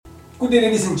Good day,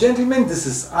 ladies and gentlemen. This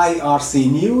is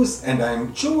IRC News and I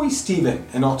am Joy Stephen,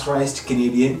 an authorized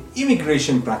Canadian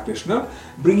immigration practitioner,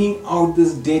 bringing out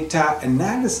this data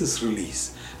analysis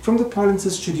release from the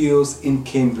Polinsys Studios in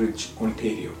Cambridge,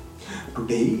 Ontario.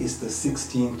 Today is the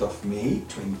 16th of May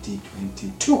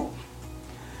 2022.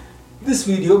 This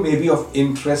video may be of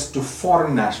interest to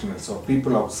foreign nationals or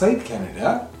people outside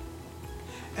Canada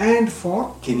and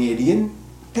for Canadian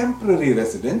temporary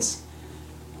residents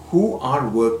who are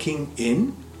working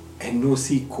in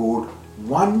NOC code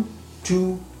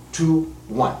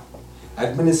 1221,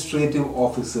 administrative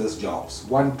officers jobs,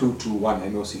 1221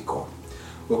 NOC code.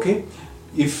 Okay,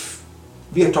 if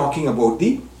we are talking about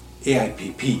the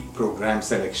AIPP program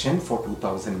selection for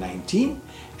 2019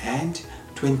 and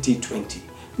 2020,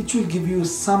 which will give you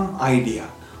some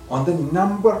idea on the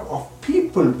number of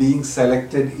people being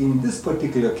selected in this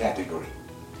particular category.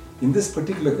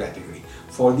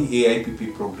 For the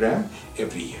AIPP program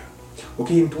every year.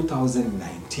 Okay, in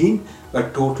 2019, a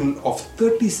total of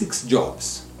 36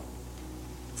 jobs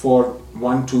for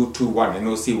 1221,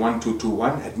 NOC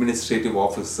 1221 administrative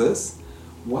officers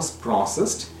was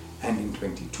processed, and in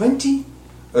 2020,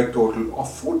 a total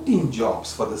of 14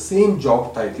 jobs for the same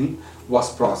job title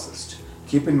was processed.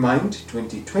 Keep in mind,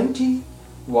 2020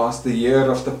 was the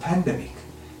year of the pandemic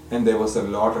and there was a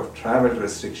lot of travel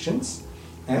restrictions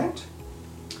and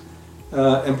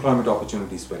employment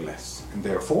opportunities were less, and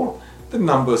therefore the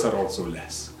numbers are also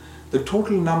less. The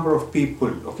total number of people,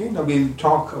 okay, now we'll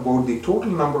talk about the total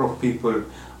number of people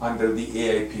under the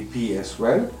AIPP as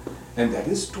well, and that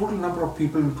is total number of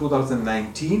people in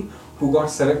 2019 who got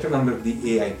selected under the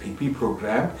AIPP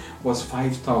program was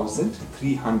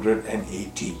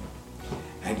 5,380.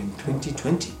 And in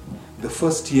 2020, the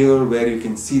first year where you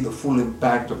can see the full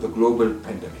impact of the global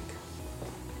pandemic,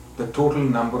 the total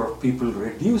number of people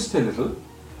reduced a little,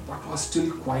 but was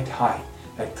still quite high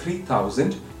at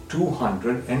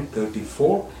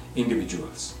 3,234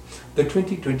 individuals. The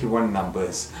 2021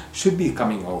 numbers should be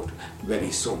coming out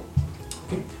very soon.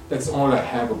 Okay, that's all I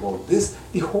have about this.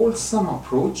 The wholesome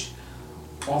approach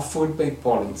offered by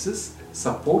Polinsys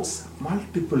supports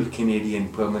multiple Canadian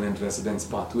permanent residence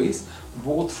pathways,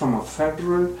 both from a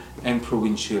federal and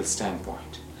provincial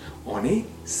standpoint, on a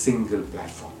single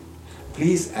platform.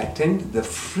 Please attend the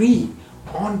free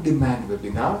on-demand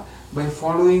webinar by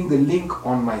following the link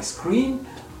on my screen,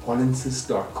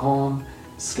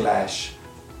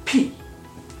 polinsys.com/p.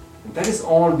 That is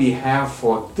all we have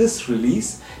for this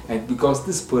release, and because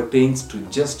this pertains to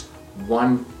just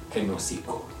one NOC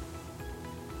code.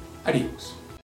 Adios.